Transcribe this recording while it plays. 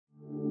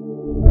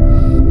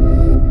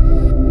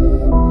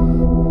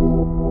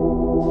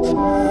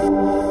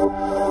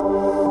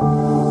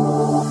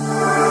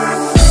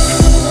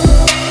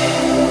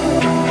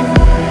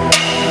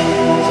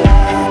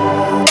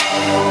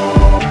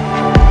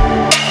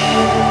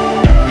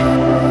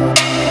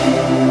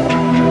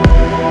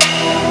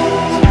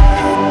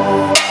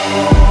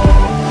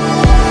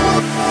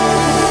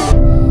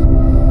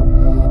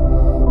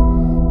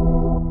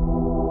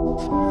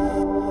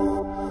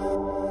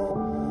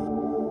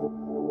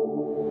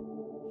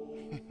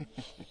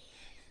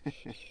You're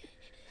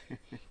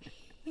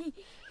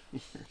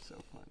so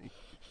funny.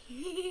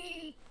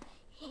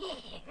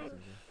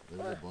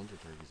 There's a bunch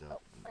of turkeys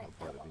out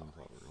by the bean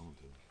plot we're going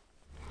to.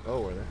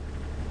 Oh, were there?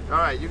 All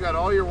right, you got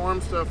all your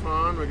warm stuff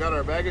on. We got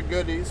our bag of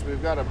goodies.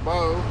 We've got a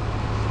bow.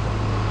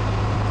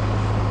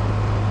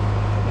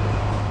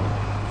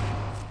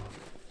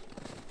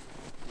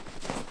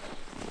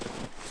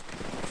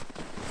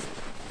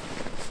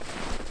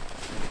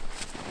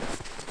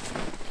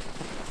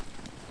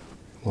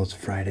 Well, it's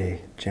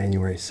Friday,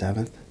 January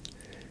 7th,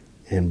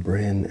 and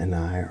Brynn and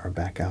I are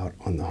back out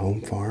on the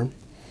home farm.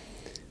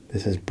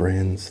 This is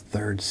Brynn's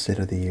third sit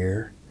of the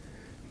year.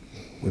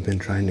 We've been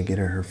trying to get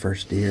her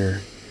first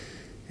deer,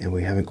 and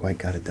we haven't quite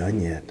got it done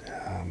yet.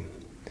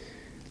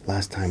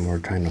 Last time we were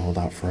trying to hold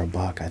out for a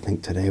buck. I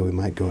think today we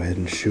might go ahead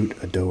and shoot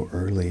a doe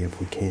early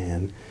if we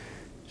can.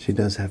 She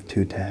does have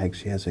 2 tags.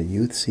 She has a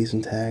youth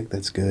season tag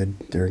that's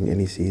good during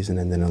any season,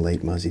 and then a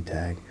late muzzy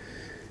tag.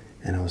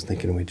 And I was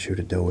thinking we'd shoot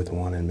a doe with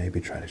one and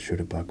maybe try to shoot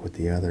a buck with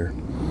the other.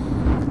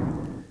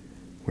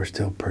 We're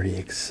still pretty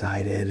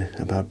excited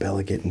about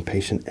Bella getting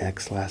patient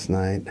X last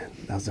night.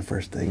 That was the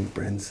first thing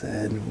Brynn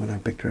said. When I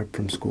picked her up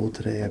from school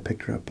today, I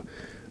picked her up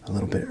a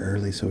little bit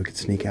early so we could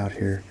sneak out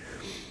here.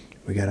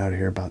 We got out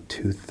here about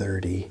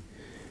 2:30,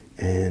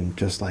 and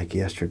just like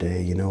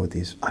yesterday, you know, with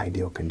these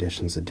ideal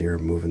conditions, the deer are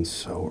moving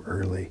so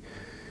early.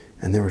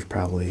 And there was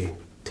probably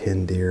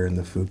 10 deer in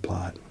the food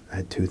plot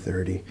at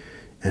 2:30.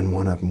 And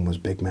one of them was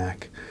Big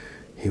Mac.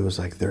 He was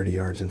like 30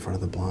 yards in front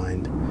of the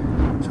blind.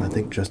 So I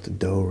think just the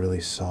doe really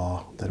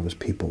saw that it was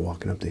people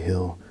walking up the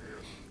hill.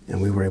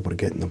 And we were able to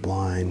get in the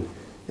blind,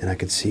 and I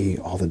could see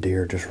all the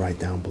deer just right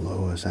down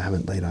below us. I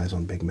haven't laid eyes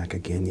on Big Mac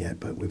again yet,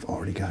 but we've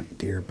already got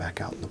deer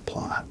back out in the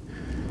plot.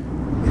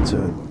 It's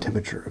a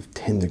temperature of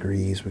 10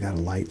 degrees. We got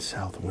a light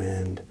south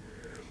wind,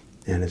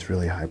 and it's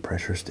really high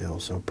pressure still,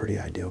 so pretty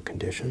ideal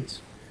conditions.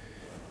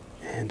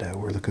 And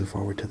we're looking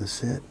forward to the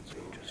sit.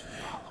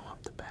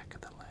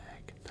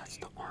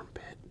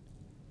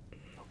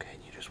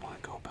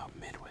 Go about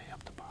midway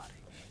up the body.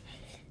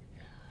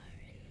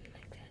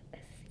 Like that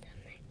is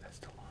stomach. That's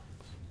the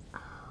lungs. Oh.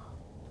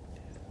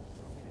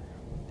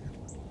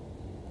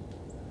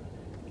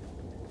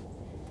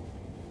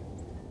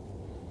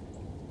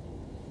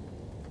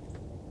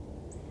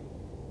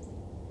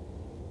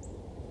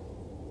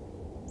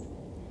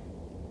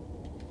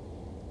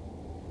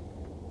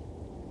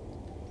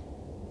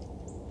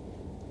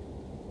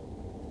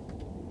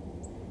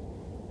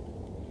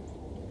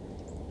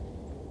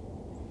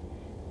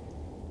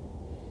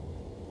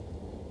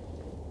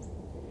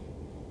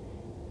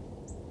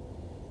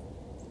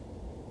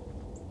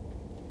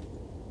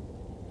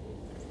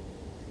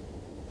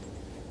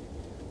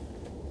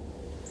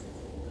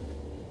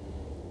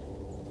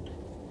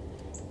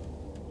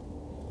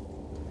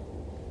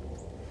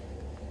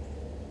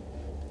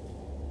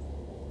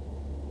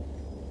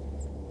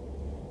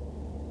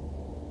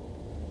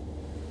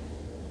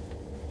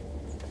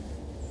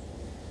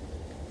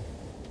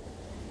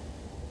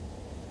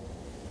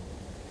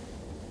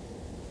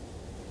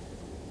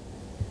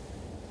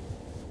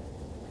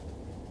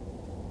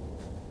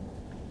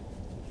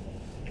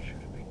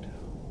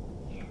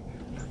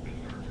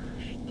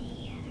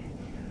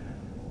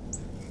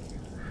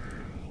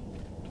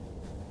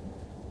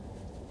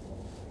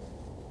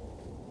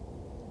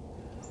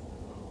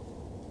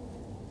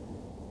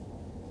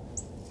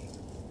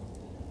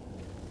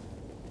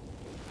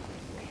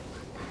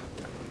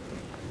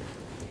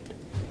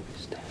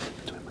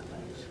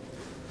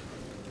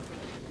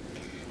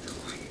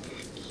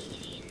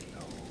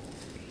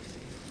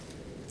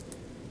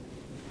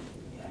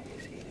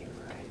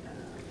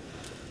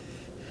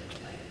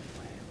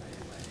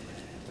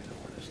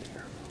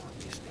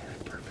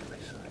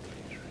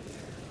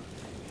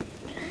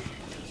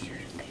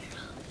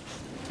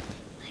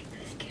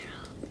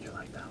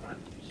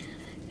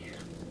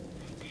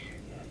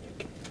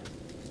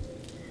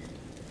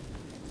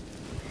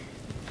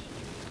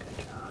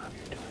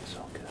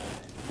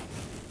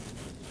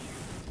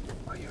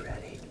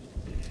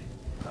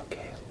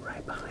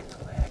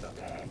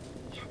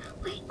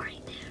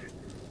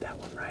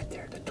 Right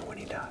there, the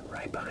 20 dot,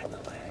 right behind the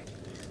leg.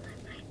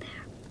 Right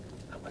there.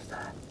 What's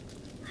that?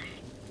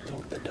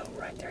 The doe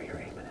right there you're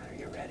aiming at. Are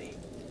you ready?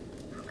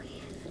 Okay.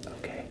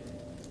 Okay.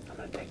 I'm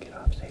going to take it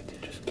off safety.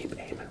 Just keep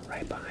aiming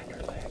right behind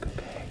her leg,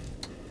 okay?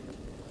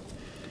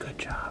 Good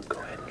job. Go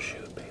ahead and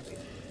shoot, baby.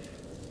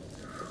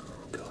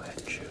 Go ahead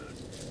and shoot.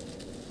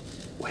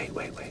 Wait.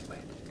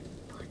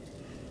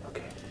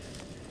 Okay.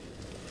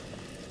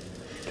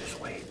 Just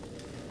wait.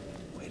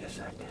 Wait a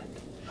second.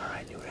 All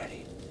right, you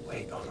ready?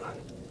 Wait, hold on.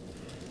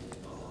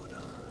 Hold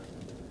on.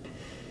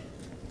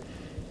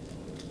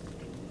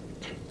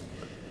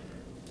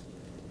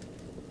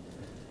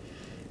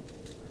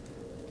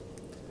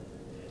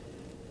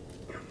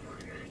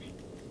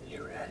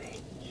 You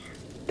ready? Yeah.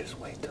 Just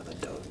wait till the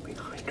doe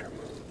behind her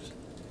moves.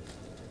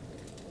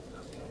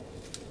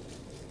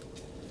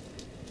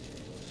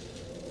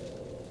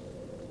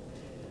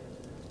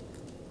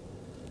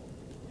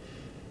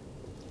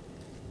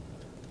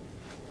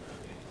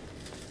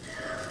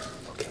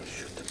 Okay,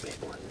 shoot the big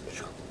one.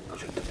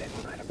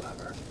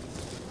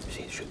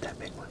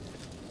 big one.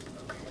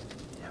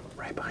 Yeah,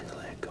 right behind the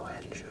leg. Go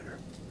ahead and shoot her.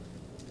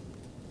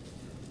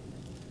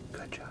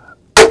 Good job.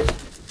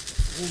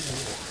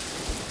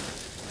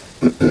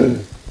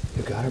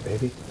 You got her,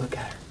 baby. Look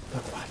at her.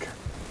 Look, watch her.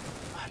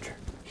 Watch her.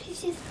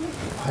 She's just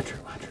Watch her,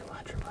 watch her,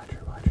 watch her, watch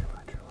her, watch her,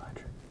 watch her, watch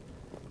her.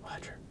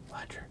 Watch her,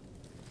 watch her.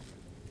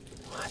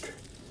 Watch her.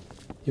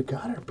 You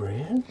got her,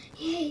 Brynn.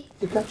 Yay.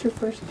 You got your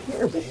first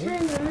deer, She's baby.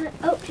 trying to run.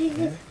 Oh, she's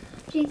just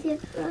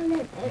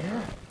running.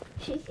 Yeah.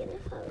 She's gonna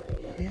follow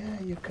you.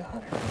 Yeah, you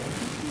got her,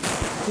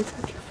 baby. You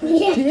got your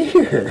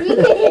first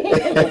deer.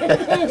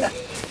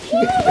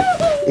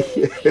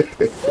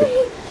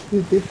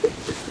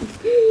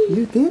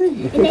 You did it.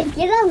 And then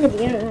get over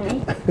there,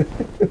 right?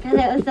 Because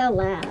it was so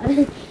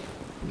loud.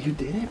 You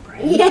did it,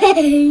 Brynn.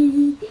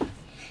 Yay!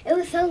 It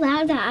was so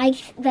loud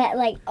that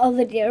like all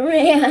the deer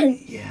ran.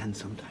 Yeah, and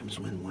sometimes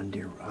when one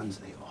deer runs,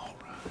 they all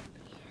run.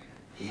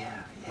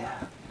 Yeah,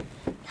 yeah.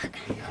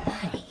 Yeah.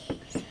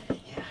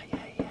 Yeah.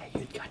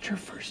 You got your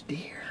first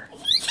deer.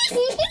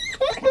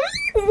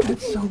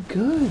 That's so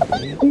good,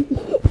 baby.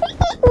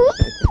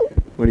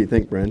 What do you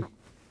think, Brynn?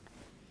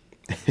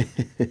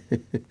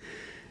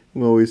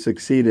 Well, we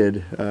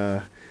succeeded.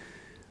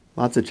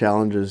 Lots of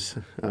challenges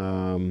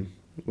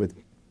with,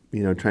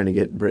 trying to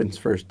get Brynn's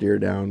first deer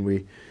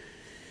down.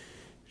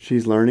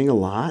 She's learning a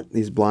lot.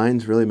 These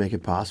blinds really make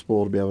it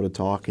possible to be able to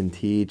talk and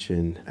teach,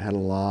 and had a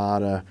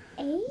lot of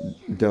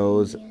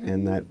does,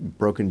 and that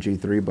broken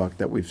G3 buck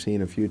that we've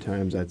seen a few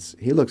times.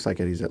 He looks like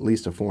he's at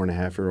least a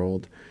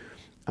 4.5-year-old.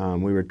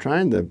 We were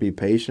trying to be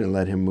patient and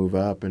let him move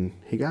up, and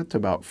he got to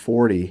about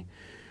 40,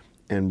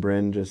 and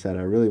Brynn just said,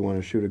 I really want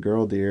to shoot a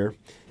girl deer.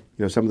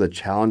 Some of the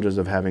challenges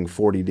of having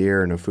 40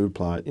 deer in a food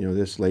plot,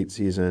 this late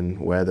season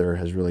weather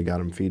has really got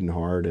them feeding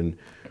hard, and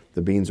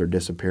the beans are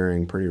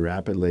disappearing pretty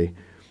rapidly.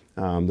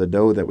 The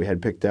doe that we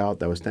had picked out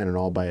that was standing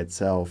all by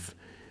itself,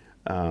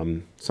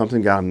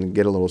 something got them to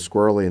get a little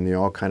squirrely, and they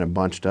all kind of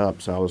bunched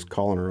up. So I was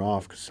calling her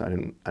off because I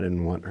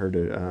didn't want her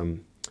to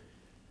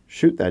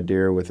shoot that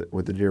deer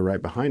with the deer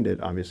right behind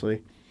it,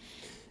 obviously.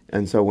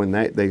 And so when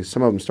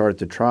some of them started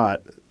to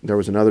trot, there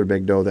was another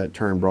big doe that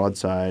turned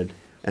broadside,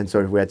 and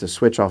so we had to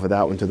switch off of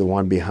that one to the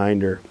one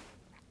behind her.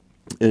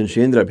 And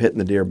she ended up hitting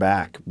the deer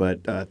back,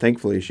 but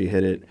thankfully she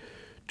hit it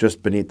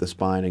just beneath the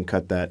spine and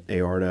cut that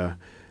aorta.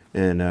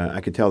 And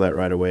I could tell that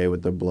right away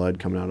with the blood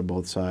coming out of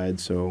both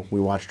sides. So we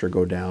watched her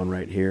go down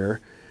right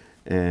here,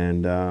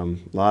 and a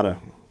lot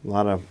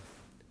of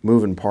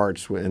moving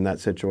parts in that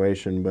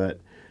situation.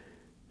 But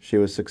she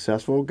was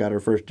successful, got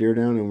her first deer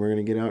down, and we're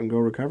going to get out and go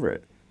recover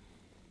it.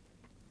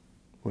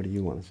 What do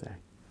you want to say?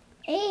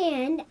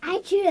 And I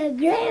shoot a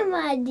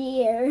grandma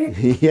deer.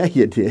 Yeah,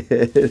 you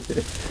did.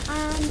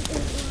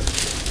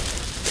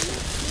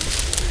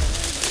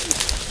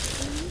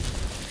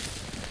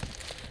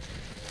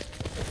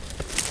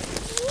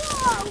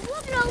 Whoa,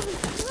 look at all the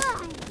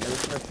blood.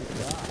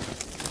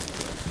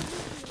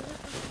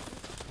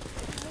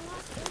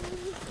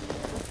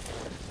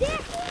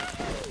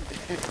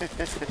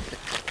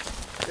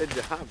 Good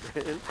job,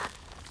 Brynn.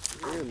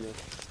 You're in the...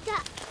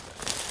 Stop.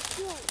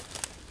 Good.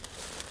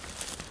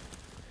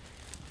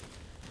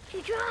 She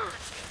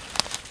dropped.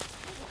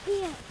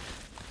 Here.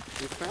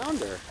 You found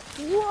her.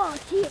 Whoa,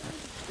 she's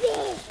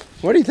big.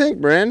 What do you think,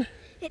 Brynn?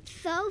 It's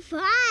so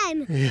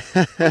fun.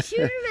 I shoot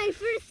her my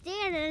first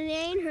deer and I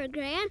named her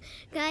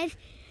guys,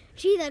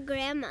 she's a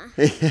grandma.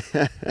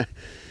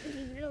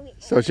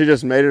 So she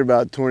just made it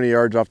about 20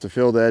 yards off the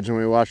field edge when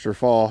we watched her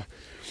fall.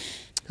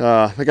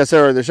 Like I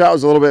said, the shot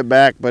was a little bit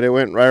back, but it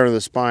went right under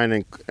the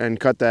spine and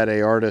cut that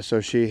aorta,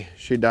 so she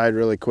died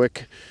really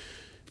quick.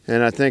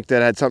 And I think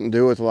that had something to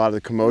do with a lot of the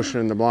commotion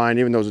in the blind,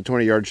 even though it was a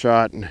 20-yard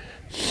shot. And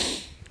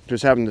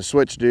just having to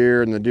switch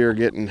deer and the deer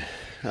getting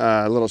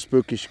a little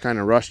spooky, she kind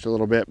of rushed a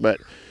little bit. But,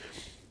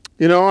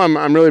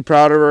 I'm really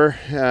proud of her.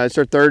 It's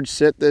her third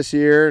sit this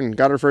year and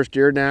got her first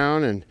deer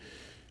down. And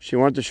she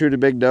wanted to shoot a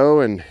big doe,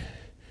 and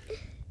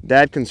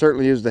Dad can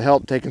certainly use the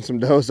help taking some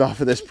does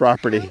off of this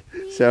property.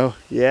 So,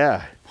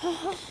 yeah.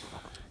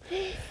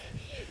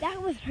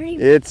 That was pretty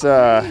It's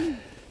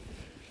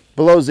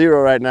below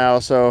zero right now,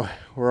 so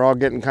we're all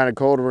getting kind of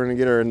cold. We're going to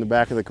get her in the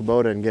back of the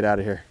Kubota and get out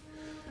of here.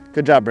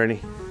 Good job,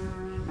 Brynny.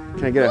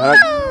 Can I get a hug?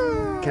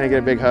 Can I get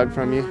a big hug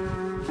from you?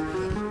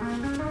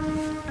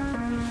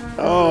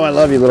 Oh, I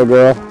love you, little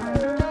girl.